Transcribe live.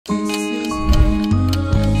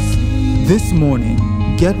This morning,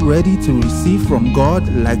 get ready to receive from God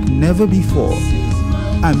like never before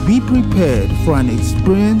and be prepared for an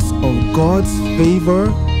experience of God's favor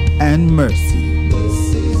and mercy.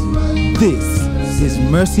 This is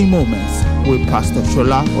Mercy Moments with Pastor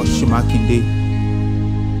Sola Osunmakinde.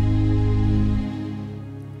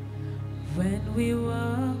 When we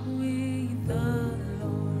walk with the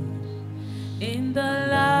Lord in the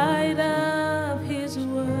light of His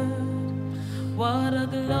word, what a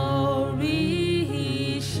glory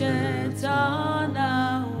He sheds on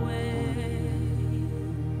our way.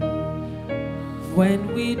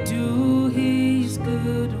 When we do His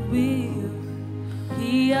good will,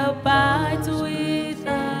 He abides with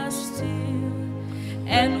us still,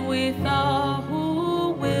 and with all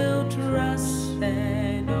who will trust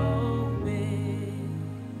and obey.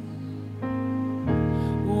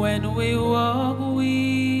 When we walk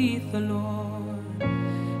with the Lord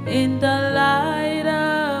in the light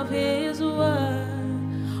of His word,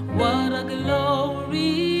 what a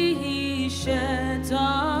glory He sheds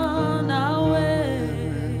on our way.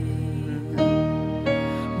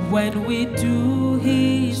 When we do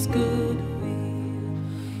His good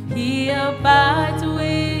will, He abides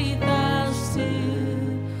with us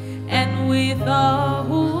still, and with all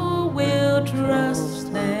who will trust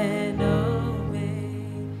and obey.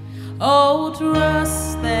 Oh,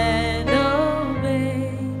 trust and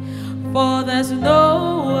obey, for there's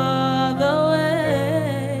no other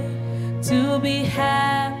way to be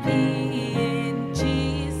happy in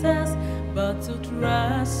Jesus but to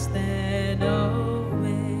trust and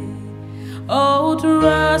obey. Oh,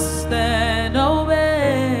 trust and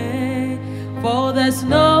obey, for there's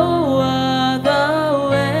no other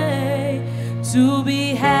way to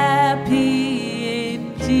be happy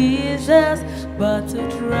in Jesus but to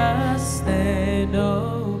trust and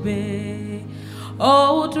obey.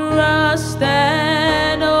 Oh, trust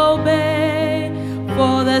and obey,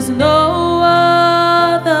 for there's no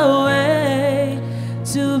other way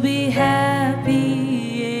to be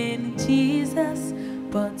happy in Jesus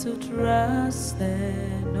but to trust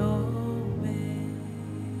and obey.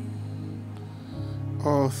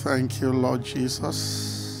 Oh, thank you, Lord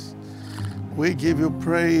Jesus. We give you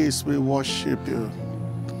praise, we worship you.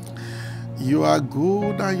 You are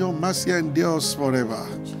good and your mercy endures forever.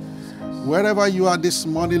 Wherever you are this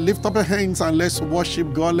morning, lift up your hands and let's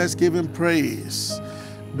worship God. Let's give Him praise.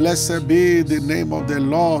 Blessed be the name of the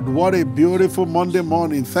Lord. What a beautiful Monday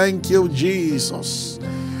morning. Thank you, Jesus.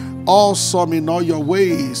 Awesome in all your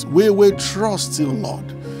ways. We will trust you, Lord.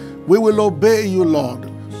 We will obey you, Lord.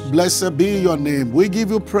 Blessed be your name. We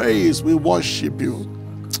give you praise. We worship you.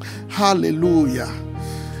 Hallelujah.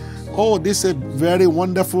 Oh, this is a very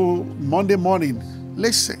wonderful Monday morning.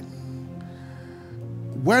 Listen.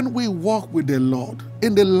 When we walk with the Lord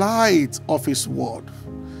in the light of His word,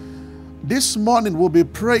 this morning we'll be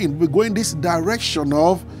praying. We're going this direction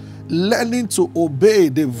of learning to obey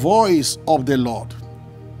the voice of the Lord.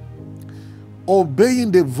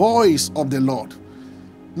 Obeying the voice of the Lord.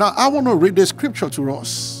 Now, I want to read the scripture to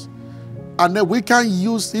us, and then we can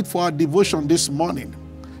use it for our devotion this morning.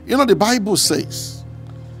 You know, the Bible says,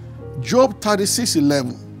 Job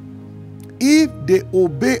 36:11, if they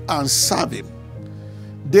obey and serve Him,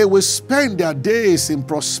 they will spend their days in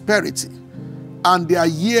prosperity and their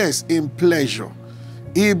years in pleasure.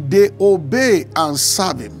 If they obey and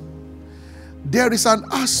serve Him. There is an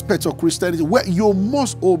aspect of Christianity where you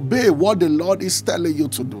must obey what the Lord is telling you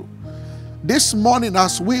to do. This morning,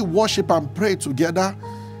 as we worship and pray together,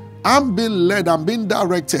 I'm being led, I'm being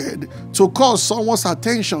directed to call someone's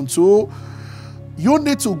attention to, you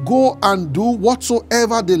need to go and do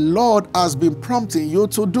whatsoever the Lord has been prompting you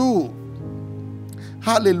to do.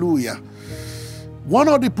 Hallelujah. One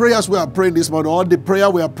of the prayers we are praying this morning, or the prayer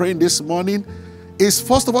we are praying this morning, is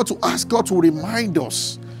first of all to ask God to remind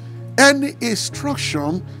us any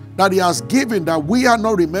instruction that He has given that we are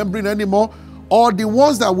not remembering anymore, or the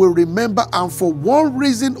ones that we remember and for one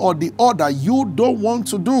reason or the other you don't want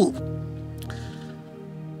to do.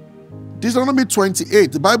 Deuteronomy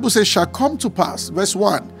 28, the Bible says, shall come to pass, verse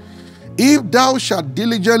 1, if thou shalt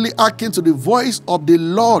diligently hearken to the voice of the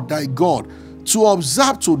Lord thy God, to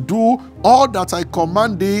observe to do all that I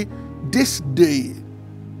command thee this day.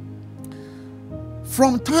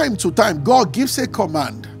 From time to time, God gives a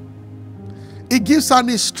command. He gives an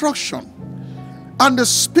instruction. And the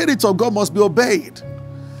Spirit of God must be obeyed.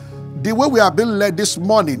 The way we have been led this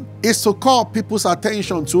morning is to call people's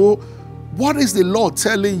attention to what is the Lord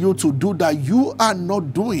telling you to do that you are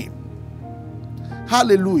not doing.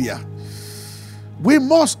 Hallelujah. We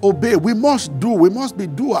must obey. We must do. We must be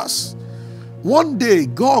doers. One day,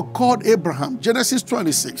 God called Abraham, Genesis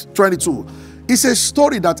 26, 22. It's a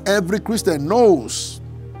story that every Christian knows.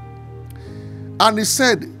 And he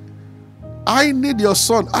said, I need your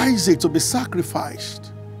son Isaac to be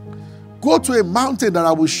sacrificed. Go to a mountain that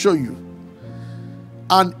I will show you.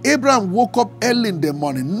 And Abraham woke up early in the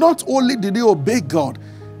morning. Not only did he obey God,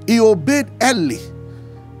 he obeyed early.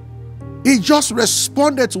 He just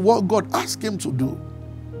responded to what God asked him to do.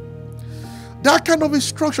 That kind of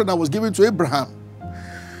instruction that was given to Abraham,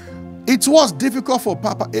 it was difficult for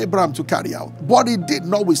Papa Abraham to carry out, but he did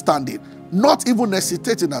notwithstand it, not even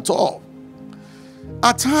hesitating at all.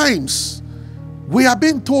 At times, we are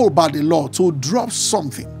being told by the Lord to drop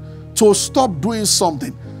something, to stop doing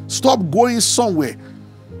something, stop going somewhere,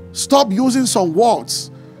 stop using some words,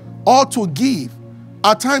 or to give,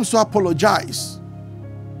 at times to apologize,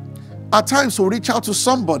 at times to reach out to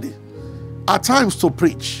somebody, at times to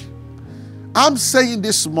preach. I'm saying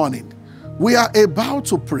this morning, we are about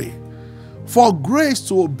to pray for grace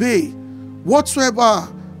to obey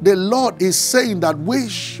whatsoever the Lord is saying that we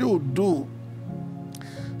should do.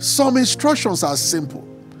 Some instructions are simple.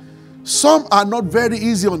 Some are not very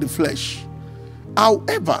easy on the flesh.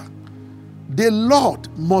 However, the Lord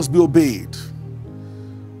must be obeyed.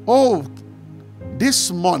 Oh,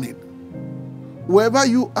 this morning, wherever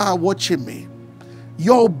you are watching me,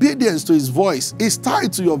 your obedience to his voice is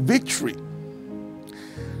tied to your victory.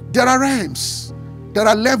 There are realms, there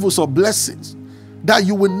are levels of blessings that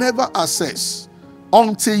you will never access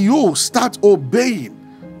until you start obeying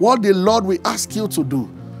what the Lord will ask you to do.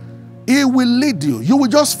 He will lead you. You will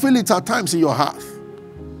just feel it at times in your heart.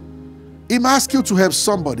 He may ask you to help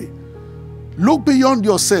somebody. Look beyond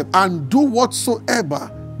yourself and do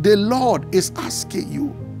whatsoever the Lord is asking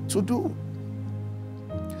you to do.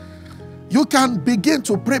 You can begin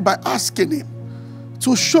to pray by asking him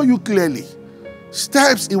to show you clearly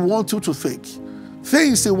steps he wants you to take,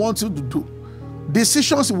 things he wants you to do,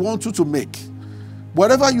 decisions he wants you to make.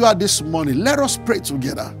 Wherever you are this morning, let us pray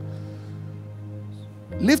together.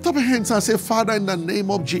 Lift up your hands and say, Father, in the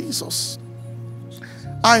name of Jesus,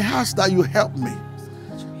 I ask that you help me.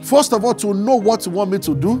 First of all, to know what you want me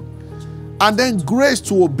to do, and then grace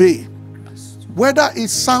to obey. Whether it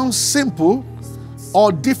sounds simple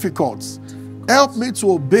or difficult, help me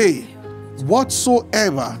to obey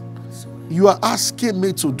whatsoever you are asking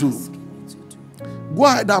me to do. Go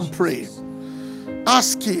ahead and pray.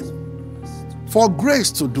 Ask him for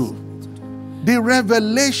grace to do the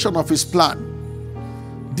revelation of his plan.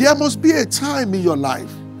 There must be a time in your life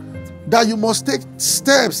that you must take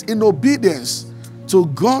steps in obedience to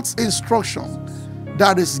God's instruction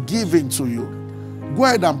that is given to you. Go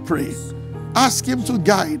ahead and pray. Ask him to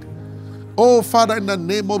guide. Oh, Father, in the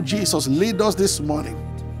name of Jesus, lead us this morning.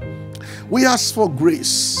 We ask for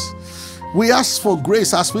grace. We ask for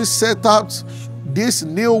grace as we set out this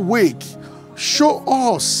new week. Show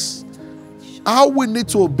us how we need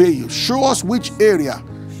to obey you. Show us which area,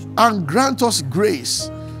 and grant us grace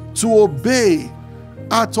to obey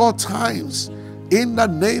at all times in the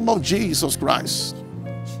name of Jesus Christ.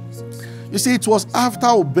 You see, it was after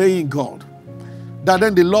obeying God that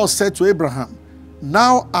then the Lord said to Abraham,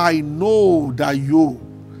 now I know that you,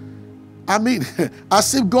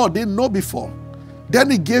 as if God didn't know before. Then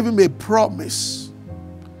he gave him a promise,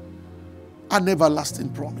 an everlasting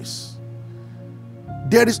promise.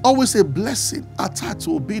 There is always a blessing attached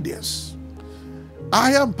to obedience.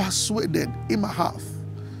 I am persuaded in my heart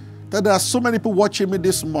that there are so many people watching me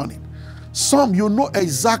this morning. Some, you know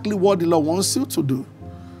exactly what the Lord wants you to do.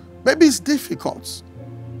 Maybe it's difficult.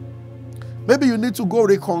 Maybe you need to go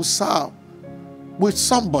reconcile with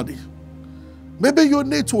somebody. Maybe you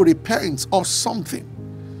need to repent of something.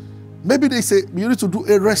 Maybe they say you need to do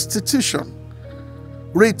a restitution,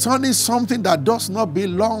 returning something that does not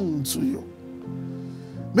belong to you.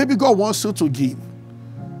 Maybe God wants you to give.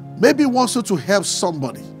 Maybe he wants you to help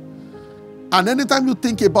somebody. And anytime you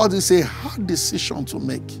think about it, it's a hard decision to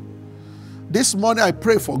make. This morning I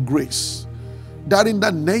pray for grace, that in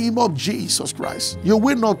the name of Jesus Christ, you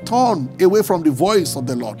will not turn away from the voice of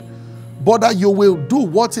the Lord, but that you will do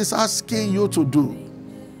what he's asking you to do.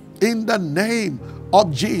 In the name of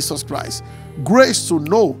Jesus Christ, grace to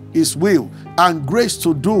know his will and grace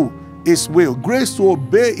to do his will, grace to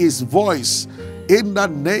obey his voice in the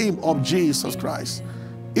name of Jesus Christ.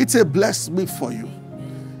 It's a blessed week for you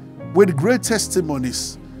with great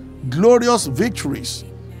testimonies, glorious victories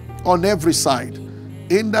on every side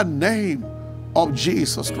in the name of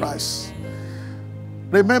Jesus Christ.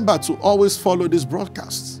 Remember to always follow this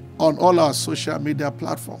broadcast on all our social media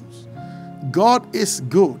platforms. God is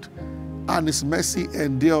good and his mercy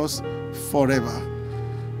endures forever.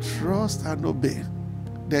 Trust and obey.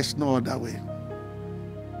 There's no other way.